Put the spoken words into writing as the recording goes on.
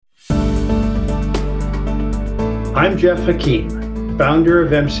I'm Jeff Hakeem, founder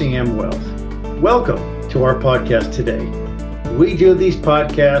of MCM Wealth. Welcome to our podcast today. We do these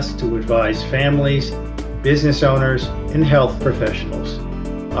podcasts to advise families, business owners, and health professionals.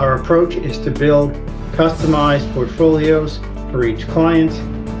 Our approach is to build customized portfolios for each client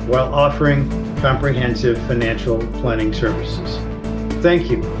while offering comprehensive financial planning services.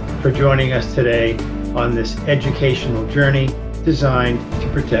 Thank you for joining us today on this educational journey designed to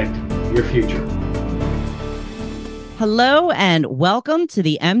protect your future. Hello and welcome to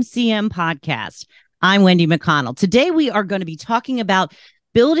the MCM podcast. I'm Wendy McConnell. Today we are going to be talking about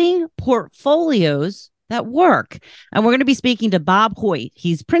building portfolios that work. And we're going to be speaking to Bob Hoyt.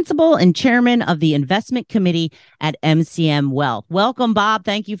 He's principal and chairman of the investment committee at MCM Wealth. Welcome, Bob.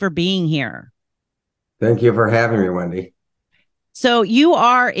 Thank you for being here. Thank you for having me, Wendy. So you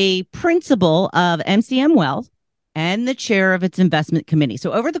are a principal of MCM Wealth and the chair of its investment committee.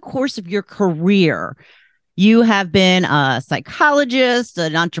 So over the course of your career, you have been a psychologist,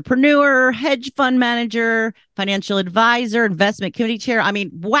 an entrepreneur, hedge fund manager, financial advisor, investment committee chair. I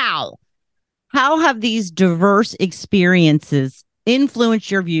mean, wow. How have these diverse experiences influenced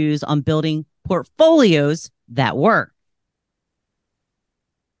your views on building portfolios that work?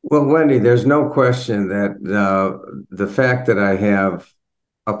 Well, Wendy, there's no question that the fact that I have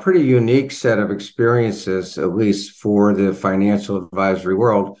a pretty unique set of experiences, at least for the financial advisory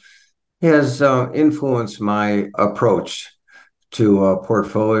world, has influenced my approach to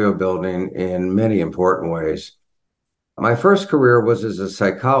portfolio building in many important ways. My first career was as a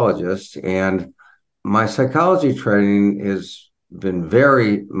psychologist, and my psychology training has been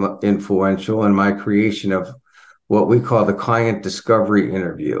very influential in my creation of what we call the client discovery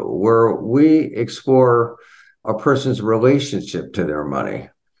interview, where we explore a person's relationship to their money.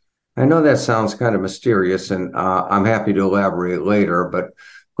 I know that sounds kind of mysterious, and I'm happy to elaborate later, but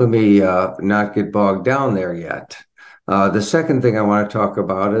let me not get bogged down there yet. The second thing I want to talk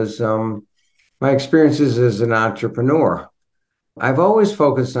about is my experiences as an entrepreneur. I've always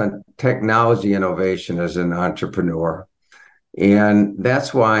focused on technology innovation as an entrepreneur, and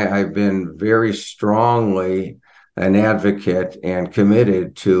that's why I've been very strongly an advocate and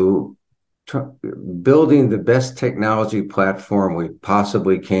committed to building the best technology platform we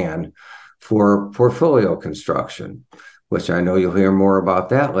possibly can for portfolio construction, which I know you'll hear more about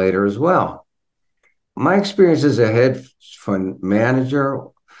that later as well. My experience as a hedge fund manager,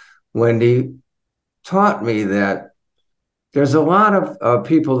 Wendy, taught me that there's a lot of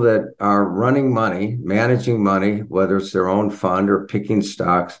people that are running money, managing money, whether it's their own fund or picking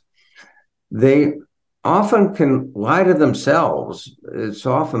stocks. They often can lie to themselves. It's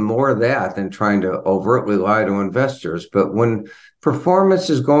often more of that than trying to overtly lie to investors. But when performance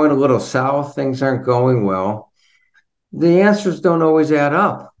is going a little south, things aren't going well, the answers don't always add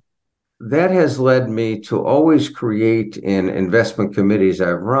up. That has led me to always create in investment committees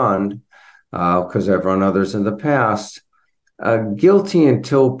I've run, because I've run others in the past, a guilty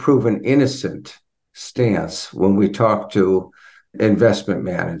until proven innocent stance when we talk to investment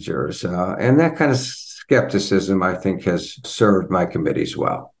managers. And that kind of skepticism, I think, has served my committees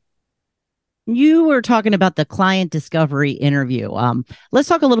well. You were talking about the client discovery interview. Let's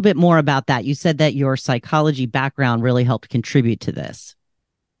talk a little bit more about that. You said that your psychology background really helped contribute to this.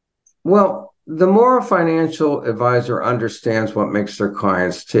 Well, the more a financial advisor understands what makes their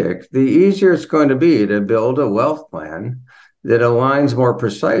clients tick, the easier it's going to be to build a wealth plan that aligns more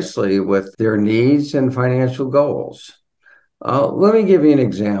precisely with their needs and financial goals. Let me give you an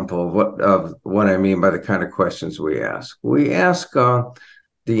example of what I mean by the kind of questions we ask. We ask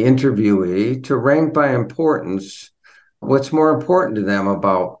the interviewee to rank by importance what's more important to them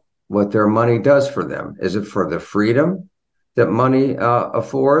about what their money does for them. Is it for the freedom that money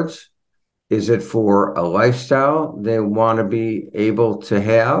affords? Is it for a lifestyle they want to be able to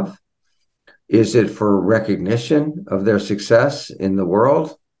have? Is it for recognition of their success in the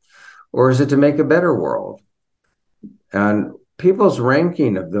world? Or is it to make a better world? And people's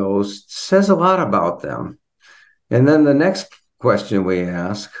ranking of those says a lot about them. And then the next question we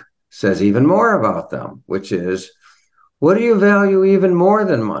ask says even more about them, which is, what do you value even more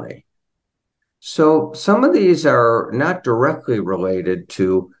than money? So some of these are not directly related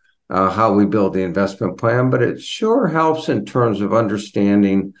to how we build the investment plan, but it sure helps in terms of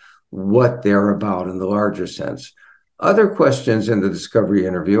understanding what they're about in the larger sense. Other questions in the discovery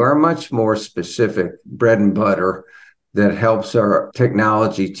interview are much more specific, bread and butter, that helps our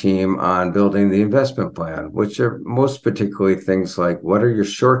technology team on building the investment plan, which are most particularly things like, what are your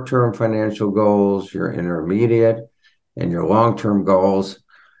short-term financial goals, your intermediate, and your long-term goals?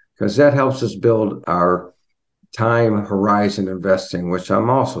 Because that helps us build our time horizon investing, which I'm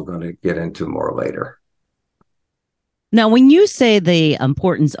also going to get into more later. Now, when you say the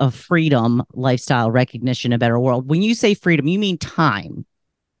importance of freedom, lifestyle, recognition, a better world, when you say freedom, you mean time.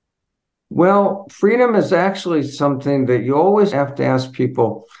 Well, freedom is actually something that you always have to ask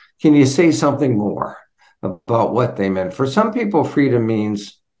people, can you say something more about what they meant? For some people, freedom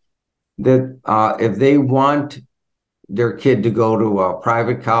means that if they want their kid to go to a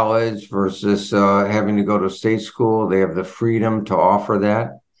private college versus having to go to state school, they have the freedom to offer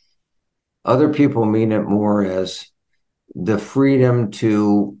that. Other people mean it more as the freedom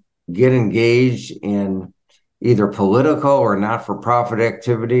to get engaged in either political or not-for-profit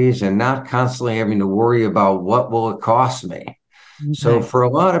activities and not constantly having to worry about what will it cost me. Okay. So for a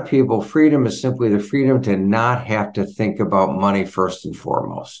lot of people, freedom is simply the freedom to not have to think about money first and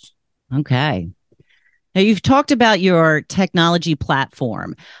foremost. Okay. Now, you've talked about your technology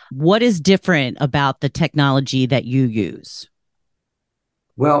platform. What is different about the technology that you use?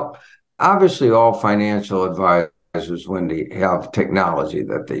 Well, obviously, all financial advisors, when they have technology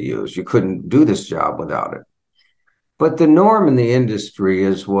that they use, you couldn't do this job without it. But the norm in the industry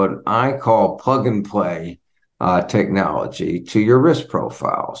is what I call plug and play technology to your risk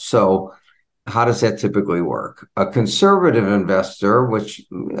profile. So how does that typically work? A conservative investor, which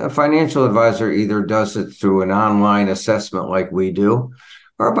a financial advisor either does it through an online assessment like we do,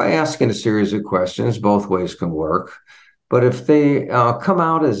 or by asking a series of questions, both ways can work. But if they come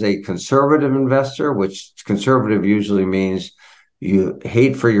out as a conservative investor, which conservative usually means you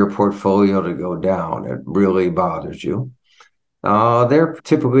hate for your portfolio to go down, it really bothers you. They're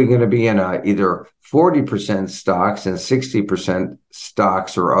typically going to be in either 40% stocks and 60%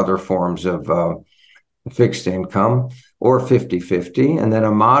 stocks or other forms of fixed income, or 50-50. And then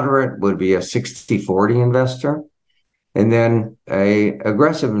a moderate would be a 60-40 investor. And then a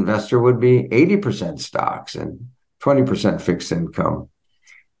aggressive investor would be 80% stocks and 20% fixed income.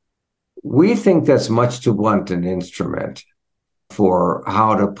 We think that's much too blunt an instrument for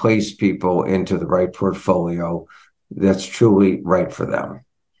how to place people into the right portfolio that's truly right for them.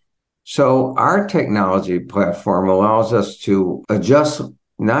 So our technology platform allows us to adjust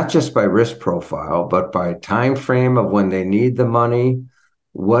not just by risk profile, but by time frame of when they need the money,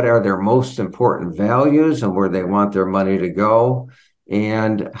 what are their most important values and where they want their money to go,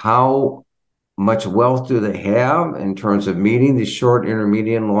 and how much wealth do they have in terms of meeting these short,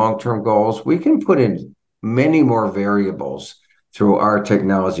 intermediate, and long-term goals. We can put in many more variables through our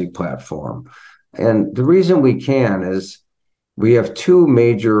technology platform. And the reason we can is we have two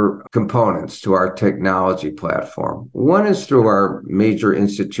major components to our technology platform. One is through our major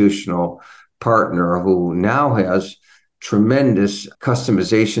institutional partner who now has tremendous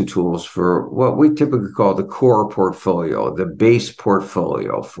customization tools for what we typically call the core portfolio, the base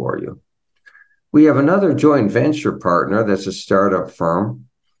portfolio for you. We have another joint venture partner that's a startup firm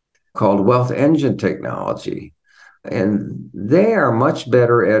called Wealth Engine Technology. And they are much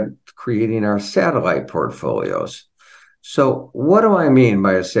better at creating our satellite portfolios. So what do I mean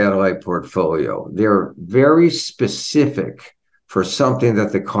by a satellite portfolio? They're very specific for something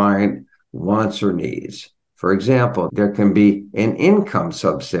that the client wants or needs. For example, there can be an income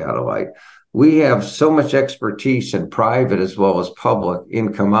sub-satellite. We have so much expertise in private as well as public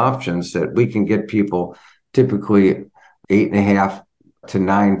income options that we can get people typically 8.5% to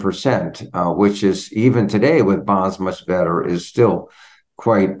 9%, which is even today with bonds much better, is still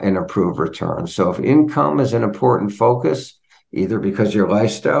quite an improved return. So if income is an important focus, either because of your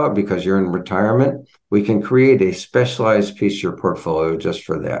lifestyle or because you're in retirement, we can create a specialized piece of your portfolio just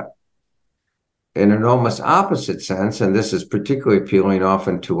for that. In an almost opposite sense, and this is particularly appealing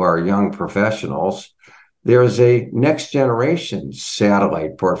often to our young professionals, there's a next generation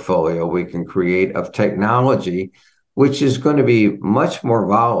satellite portfolio we can create of technology, which is going to be much more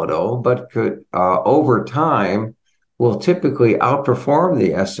volatile, but could over time will typically outperform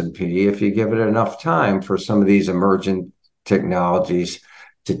the S&P if you give it enough time for some of these emerging technologies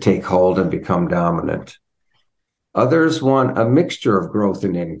to take hold and become dominant. Others want a mixture of growth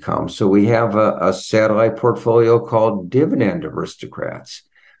and income. So we have a satellite portfolio called Dividend Aristocrats,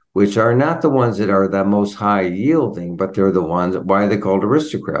 which are not the ones that are the most high yielding, but they're the ones, why they're called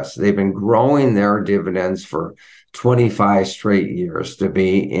aristocrats. They've been growing their dividends for 25 straight years to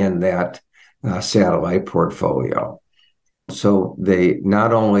be in that satellite portfolio. So they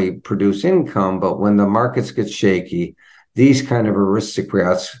not only produce income, but when the markets get shaky, these kind of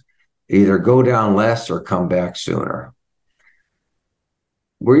aristocrats either go down less or come back sooner.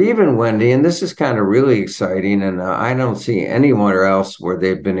 We're even, Wendy, and this is kind of really exciting, and I don't see anywhere else where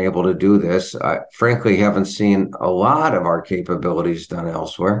they've been able to do this. I frankly haven't seen a lot of our capabilities done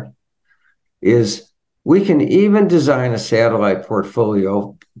elsewhere, is we can even design a satellite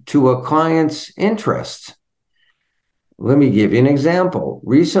portfolio to a client's interest. Let me give you an example.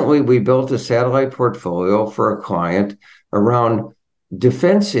 Recently, we built a satellite portfolio for a client around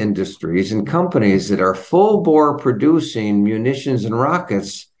defense industries and companies that are full bore producing munitions and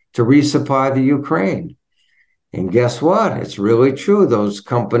rockets to resupply the Ukraine. And guess what? It's really true. Those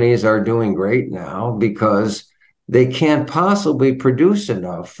companies are doing great now because they can't possibly produce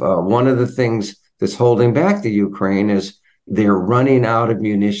enough. One of the things that's holding back the Ukraine is they're running out of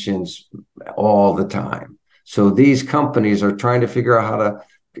munitions all the time. So these companies are trying to figure out how to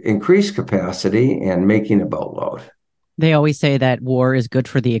increase capacity and making a boatload. They always say that war is good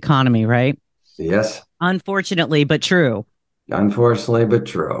for the economy, right? Yes. Unfortunately, but true. Unfortunately, but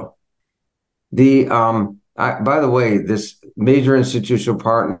true. By the way, this major institutional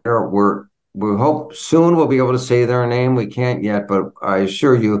partner, we hope soon we'll be able to say their name. We can't yet, but I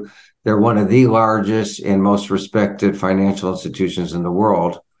assure you, they're one of the largest and most respected financial institutions in the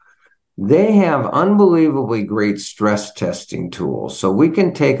world. They have unbelievably great stress testing tools. So we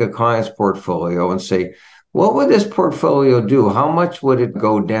can take a client's portfolio and say, what would this portfolio do? How much would it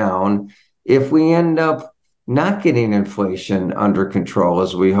go down if we end up not getting inflation under control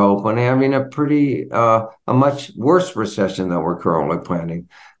as we hope and having a much worse recession than we're currently planning?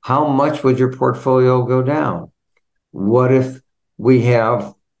 How much would your portfolio go down? What if we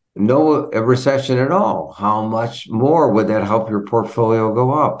have no recession at all? How much more would that help your portfolio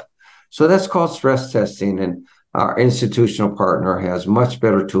go up? So that's called stress testing, and our institutional partner has much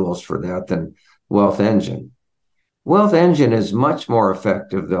better tools for that than Wealth Engine. Wealth Engine is much more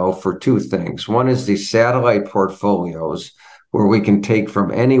effective, though, for two things. One is the satellite portfolios, where we can take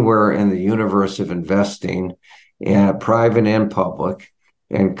from anywhere in the universe of investing, private and public,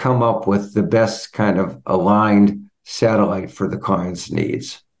 and come up with the best kind of aligned satellite for the client's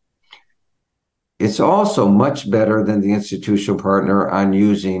needs. It's also much better than the institutional partner on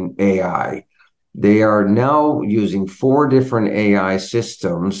using AI. They are now using 4 different AI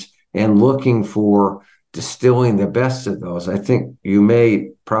systems and looking for distilling the best of those. I think you may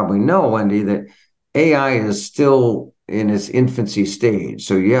probably know, Wendy, that AI is still in its infancy stage.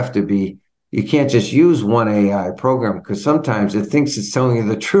 So you can't just use one AI program because sometimes it thinks it's telling you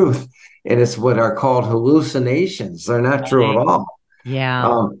the truth and it's what are called hallucinations. They're not true at all.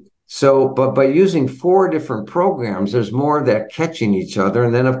 Yeah. But by using 4 different programs, there's more of that catching each other.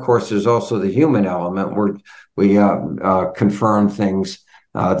 And then, of course, there's also the human element where we confirm things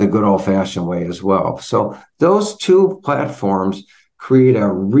the good old-fashioned way as well. So those 2 platforms create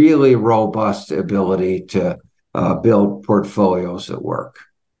a really robust ability to build portfolios that work.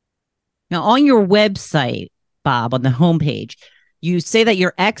 Now, on your website, Bob, on the homepage, you say that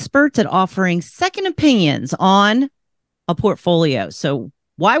you're experts at offering second opinions on a portfolio. So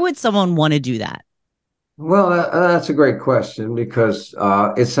why would someone want to do that? Well, that's a great question because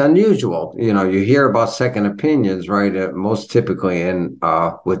it's unusual. You know, you hear about second opinions, right? Most typically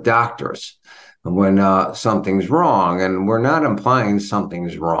with doctors when something's wrong, and we're not implying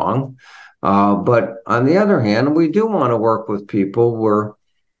something's wrong. But on the other hand, we do want to work with people where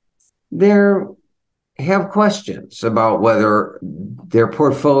they have questions about whether their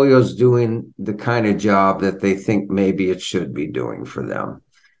portfolio is doing the kind of job that they think maybe it should be doing for them.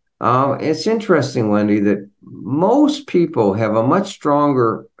 It's interesting, Wendy, that most people have a much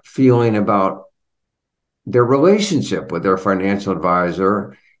stronger feeling about their relationship with their financial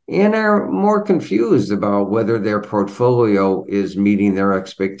advisor and are more confused about whether their portfolio is meeting their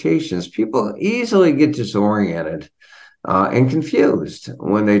expectations. People easily get disoriented and confused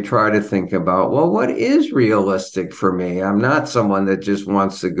when they try to think about, well, what is realistic for me? I'm not someone that just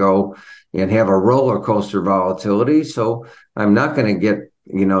wants to go and have a roller coaster volatility, so I'm not going to get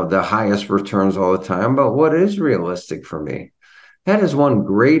the highest returns all the time, but what is realistic for me? That is one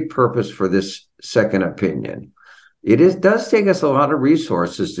great purpose for this second opinion. It does take us a lot of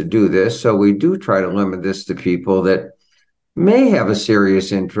resources to do this, so we do try to limit this to people that may have a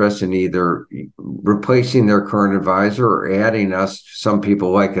serious interest in either replacing their current advisor or adding us. Some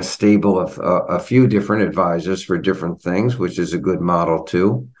people like a stable of a few different advisors for different things, which is a good model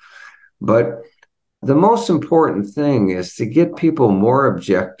too. But the most important thing is to get people more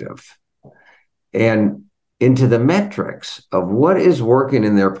objective and into the metrics of what is working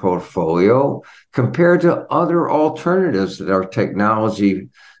in their portfolio compared to other alternatives that our technology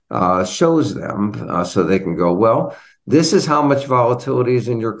shows them, so they can go, well, this is how much volatility is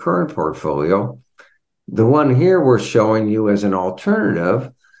in your current portfolio. The one here we're showing you as an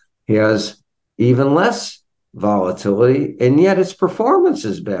alternative has even less volatility, and yet its performance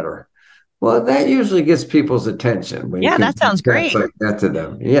is better. Well, that usually gets people's attention. When Yeah, that sounds great. like that to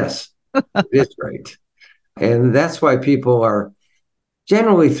them. Yes, it is great. And that's why people are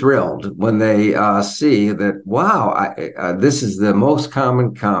generally thrilled when they see that, wow, this is the most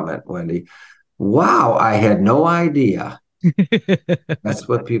common comment, Wendy. Wow, I had no idea. That's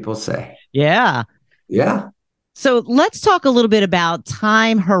what people say. Yeah. Yeah. So let's talk a little bit about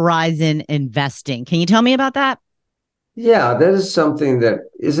time horizon investing. Can you tell me about that? Yeah, that is something that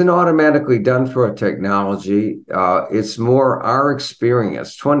isn't automatically done through a technology. It's more our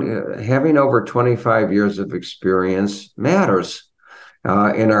experience. Having over 25 years of experience matters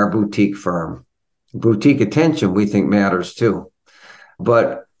in our boutique firm. Boutique attention, we think, matters too.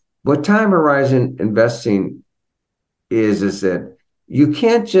 But what time horizon investing is that you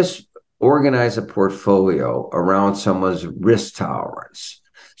can't just organize a portfolio around someone's risk tolerance.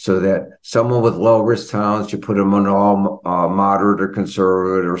 So that someone with low risk tolerance, you put them on all moderate or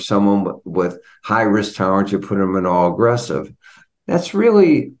conservative, or someone with high risk tolerance, you put them in all aggressive. That's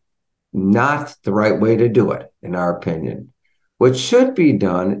really not the right way to do it, in our opinion. What should be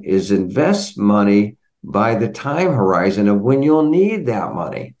done is invest money by the time horizon of when you'll need that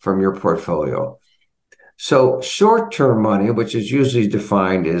money from your portfolio. So short-term money, which is usually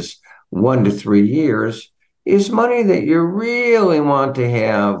defined as 1 to 3 years, is money that you really want to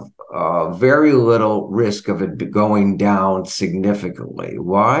have very little risk of it going down significantly.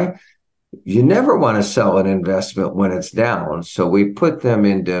 Why? You never want to sell an investment when it's down. So we put them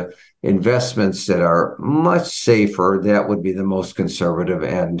into investments that are much safer. That would be the most conservative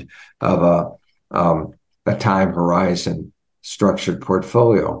end of a time horizon structured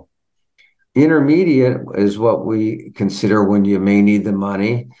portfolio. Intermediate is what we consider when you may need the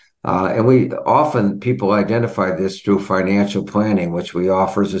money. And people identify this through financial planning, which we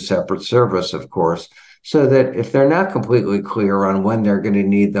offer as a separate service, of course, so that if they're not completely clear on when they're going to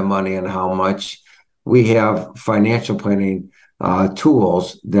need the money and how much, we have financial planning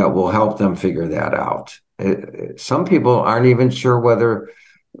tools that will help them figure that out. Some people aren't even sure whether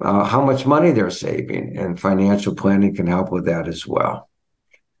how much money they're saving, and financial planning can help with that as well.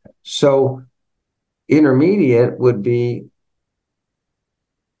 So intermediate would be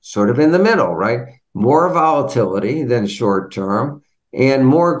sort of in the middle, right? More volatility than short term and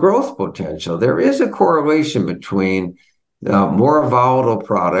more growth potential. There is a correlation between more volatile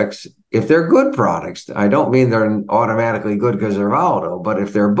products. If they're good products, I don't mean they're automatically good because they're volatile, but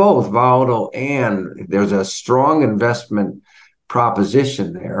if they're both volatile and there's a strong investment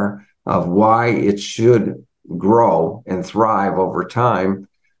proposition there of why it should grow and thrive over time,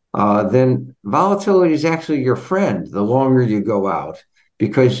 then volatility is actually your friend the longer you go out,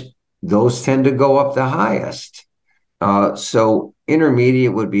 because those tend to go up the highest. So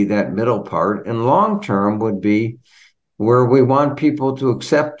intermediate would be that middle part, and long-term would be where we want people to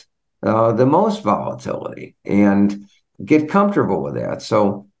accept the most volatility and get comfortable with that.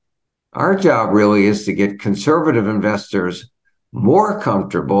 So our job really is to get conservative investors more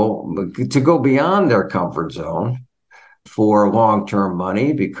comfortable, to go beyond their comfort zone for long-term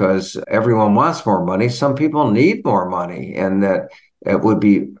money, because everyone wants more money. Some people need more money, and that it would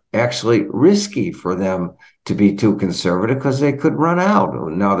be actually risky for them to be too conservative because they could run out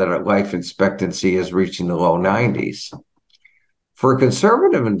now that our life expectancy is reaching the low 90s. For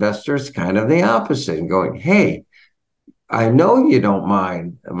conservative investors, kind of the opposite, and going, hey, I know you don't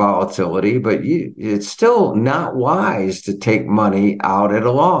mind volatility, but it's still not wise to take money out at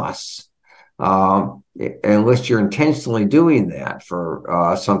a loss. Unless you're intentionally doing that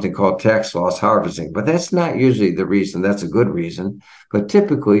for something called tax loss harvesting. But that's not usually the reason. That's a good reason. But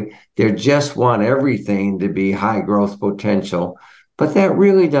typically, they just want everything to be high growth potential. But that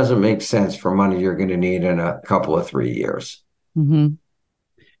really doesn't make sense for money you're going to need in a couple of 3 years. Mm-hmm.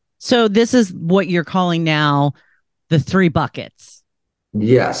 So this is what you're calling now the 3 buckets.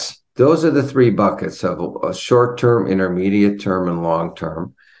 Yes, those are the 3 buckets of a short term, intermediate term, and long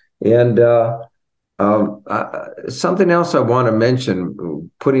term. And something else I want to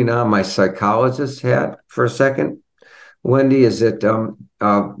mention, putting on my psychologist hat for a second, Wendy, is that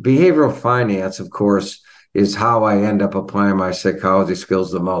behavioral finance, of course, is how I end up applying my psychology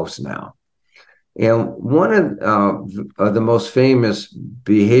skills the most now. And one of the most famous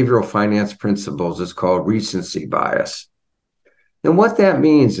behavioral finance principles is called recency bias. And what that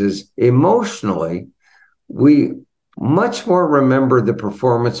means is emotionally, we much more remember the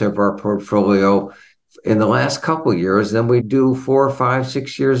performance of our portfolio in the last couple of years than we do 4, 5,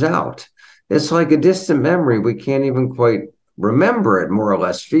 6 years out. It's like a distant memory. We can't even quite remember it, more or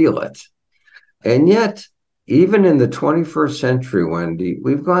less feel it. And yet, even in the 21st century, Wendy,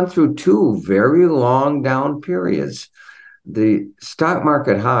 we've gone through 2 very long down periods. The stock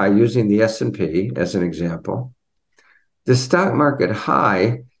market high, using the S&P as an example, the stock market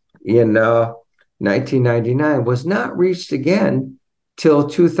high in 1999 was not reached again till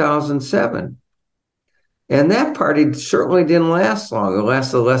 2007. And that party certainly didn't last long. It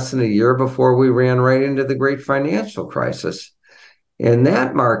lasted less than a year before we ran right into the great financial crisis. And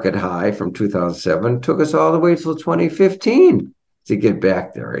that market high from 2007 took us all the way till 2015 to get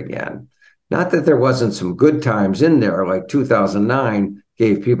back there again. Not that there wasn't some good times in there, like 2009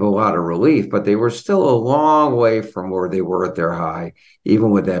 gave people a lot of relief, but they were still a long way from where they were at their high, even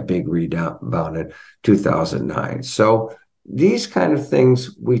with that big rebound in 2009. So these kind of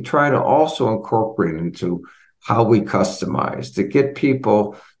things we try to also incorporate into how we customize to get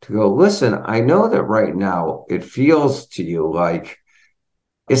people to go, listen, I know that right now it feels to you like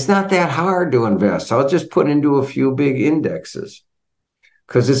it's not that hard to invest. I'll just put into a few big indexes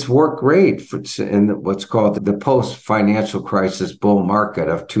because it's worked great in what's called the post-financial crisis bull market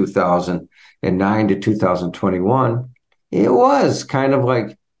of 2009 to 2021. It was kind of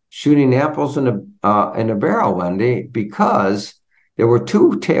like shooting apples in a barrel, Wendy, because there were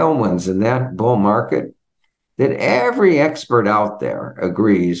two tailwinds in that bull market that every expert out there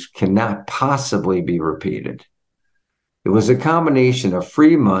agrees cannot possibly be repeated. It was a combination of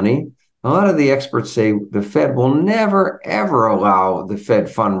free money. A lot of the experts say the Fed will never, ever allow the Fed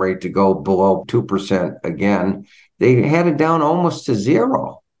fund rate to go below 2% again. They had it down almost to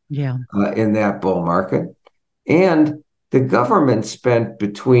zero in that bull market. And the government spent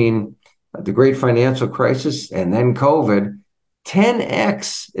between the great financial crisis and then COVID,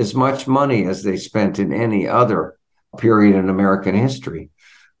 10x as much money as they spent in any other period in American history.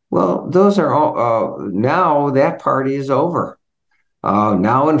 Well, those are all, now that party is over.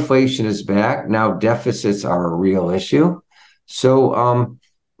 Now inflation is back. Now deficits are a real issue. So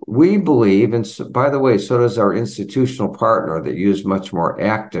we believe, and so, by the way, so does our institutional partner that use much more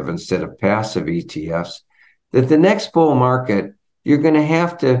active instead of passive ETFs, that the next bull market, you're going to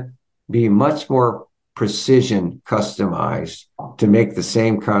have to be much more precision customized to make the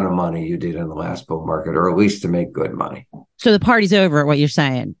same kind of money you did in the last bull market, or at least to make good money. So the party's over, what you're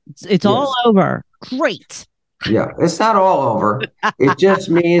saying. It's all over. Great. Yeah, it's not all over. It just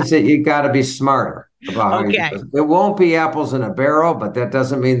means that you got to be smarter about how you do it. It won't be apples in a barrel, but that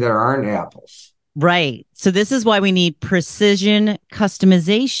doesn't mean there aren't apples. Right. So this is why we need precision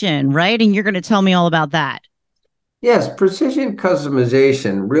customization, right? And you're going to tell me all about that. Yes, precision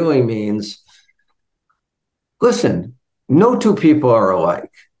customization really means, listen, no two people are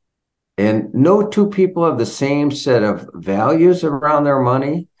alike. And no two people have the same set of values around their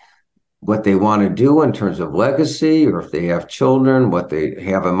money, what they want to do in terms of legacy, or if they have children, what they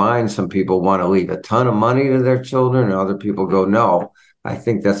have in mind. Some people want to leave a ton of money to their children, and other people go, no, I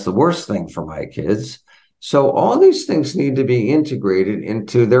think that's the worst thing for my kids. So all these things need to be integrated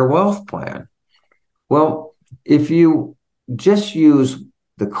into their wealth plan. Well, if you just use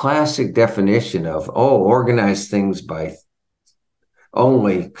the classic definition of, organize things by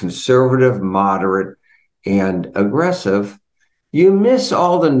only conservative, moderate, and aggressive, you miss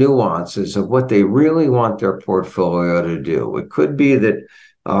all the nuances of what they really want their portfolio to do. It could be that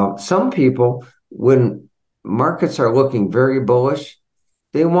some people, when markets are looking very bullish,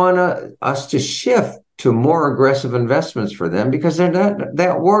 they want us to shift to more aggressive investments for them because they're not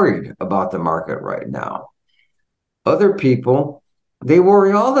that worried about the market right now. Other people, they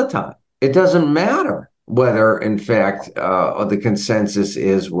worry all the time. It doesn't matter whether, in fact, the consensus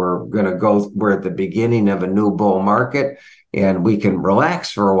is we're at the beginning of a new bull market and we can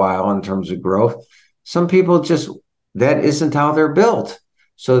relax for a while in terms of growth. Some people that isn't how they're built.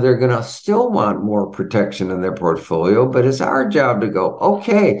 So they're going to still want more protection in their portfolio, but it's our job to go,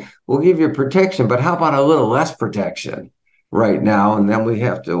 okay, we'll give you protection, but how about a little less protection right now? And then we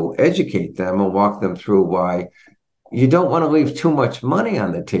have to educate them and walk them through why you don't want to leave too much money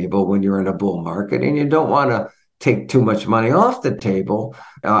on the table when you're in a bull market, and you don't want to take too much money off the table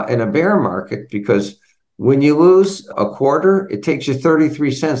in a bear market, because when you lose a quarter, it takes you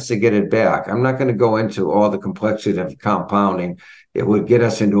 33 cents to get it back. I'm not going to go into all the complexity of compounding. It would get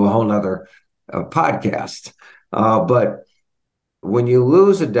us into a whole nother podcast. But when you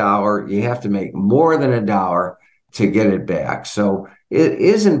lose $1, you have to make more than $1 to get it back. So it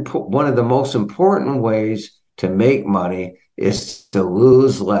isn't one of the most important ways to make money is to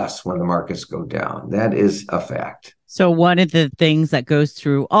lose less when the markets go down. That is a fact. So one of the things that goes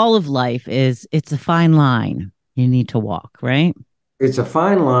through all of life is it's a fine line you need to walk, right? It's a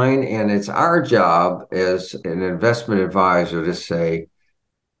fine line, and it's our job as an investment advisor to say,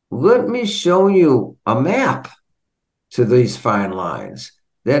 let me show you a map to these fine lines.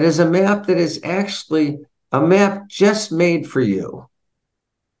 That is a map that is actually a map just made for you.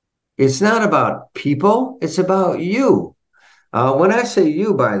 It's not about people. It's about you. When I say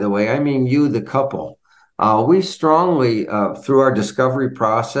you, by the way, I mean you, the couple. We strongly, through our discovery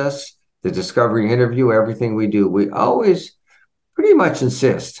process, the discovery interview, everything we do, we always pretty much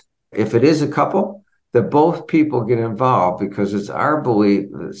insist, if it is a couple, that both people get involved, because it's our belief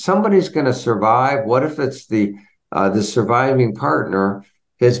that somebody's going to survive. What if it's the surviving partner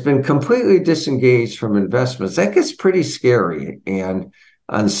has been completely disengaged from investments? That gets pretty scary and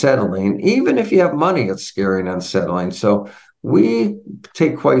unsettling. Even if you have money, it's scary and unsettling. So we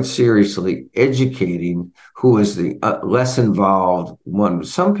take quite seriously educating who is the less involved one.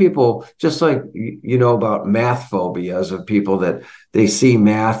 Some people, just like you know about math phobias, of people that they see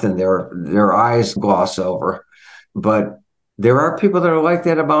math and their eyes gloss over. But there are people that are like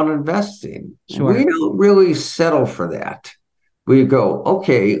that about investing. Sure. We don't really settle for that. We go,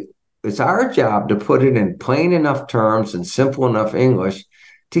 okay, it's our job to put it in plain enough terms and simple enough English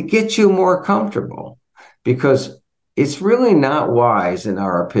to get you more comfortable, because it's really not wise, in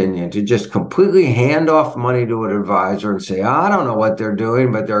our opinion, to just completely hand off money to an advisor and say, I don't know what they're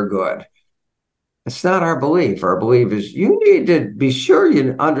doing, but they're good. It's not our belief. Our belief is you need to be sure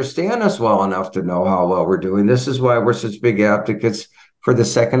you understand us well enough to know how well we're doing. This is why we're such big advocates for the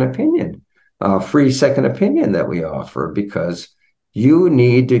second opinion, free second opinion that we offer, because you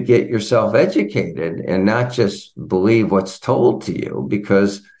need to get yourself educated and not just believe what's told to you,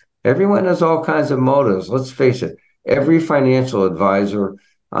 because everyone has all kinds of motives. Let's face it. Every financial advisor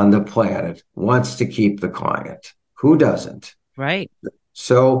on the planet wants to keep the client. Who doesn't? Right.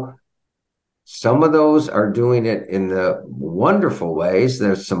 So some of those are doing it in the wonderful ways.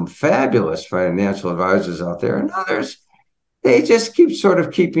 There's some fabulous financial advisors out there, and others, they just keep sort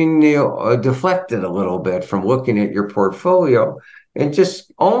of keeping you deflected a little bit from looking at your portfolio and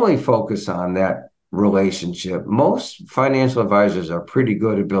just only focus on that relationship. Most financial advisors are pretty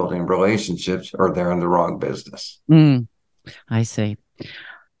good at building relationships, or they're in the wrong business. I see.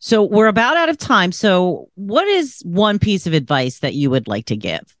 So we're about out of time. So what is one piece of advice that you would like to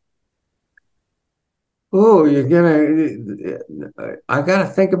give? Oh, I got to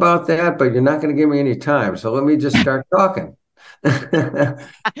think about that, but you're not going to give me any time. So let me just start talking. You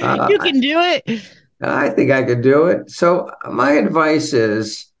can do it. I think I could do it. So my advice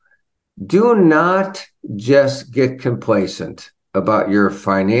is, do not just get complacent about your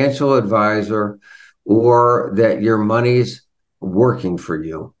financial advisor or that your money's working for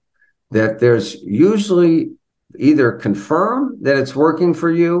you. That there's usually either confirm that it's working for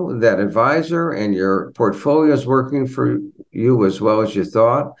you, that advisor, and your portfolio is working for you as well as you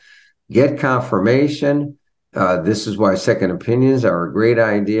thought. Get confirmation. This is why second opinions are a great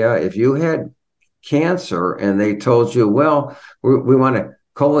idea. If you had cancer and they told you, well, we want to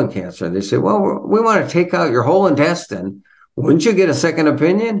colon cancer, and they say, well, we want to take out your whole intestine, wouldn't you get a second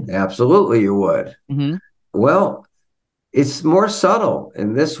opinion? Absolutely, you would. Mm-hmm. Well, it's more subtle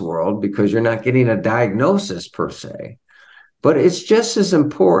in this world because you're not getting a diagnosis per se, but it's just as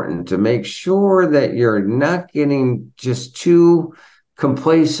important to make sure that you're not getting just too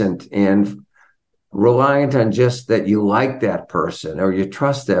complacent and reliant on just that you like that person or you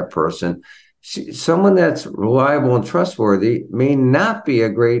trust that person. Someone that's reliable and trustworthy may not be a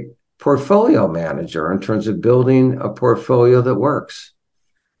great portfolio manager in terms of building a portfolio that works.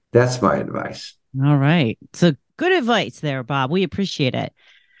 That's my advice. All right. So good advice there, Bob. We appreciate it.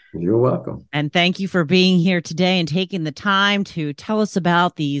 You're welcome. And thank you for being here today and taking the time to tell us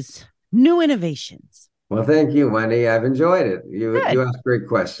about these new innovations. Well, thank you, Wendy. I've enjoyed it. You asked great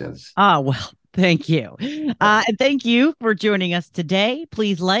questions. Well, thank you. And thank you for joining us today.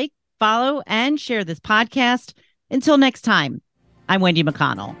 Please like, follow, and share this podcast. Until next time, I'm Wendy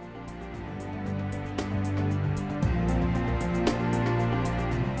McConnell.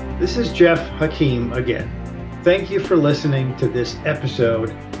 This is Jeff Hakeem again. Thank you for listening to this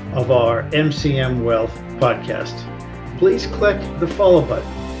episode of our MCM Wealth podcast. Please click the follow button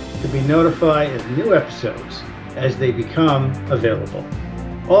to be notified of new episodes as they become available.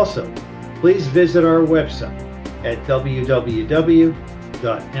 Also, please visit our website at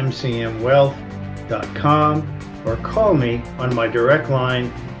www.mcmwealth.com or call me on my direct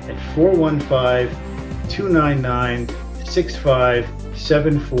line at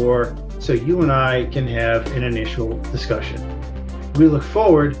 415-299-6574 so you and I can have an initial discussion. We look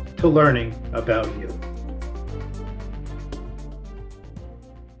forward to learning about you.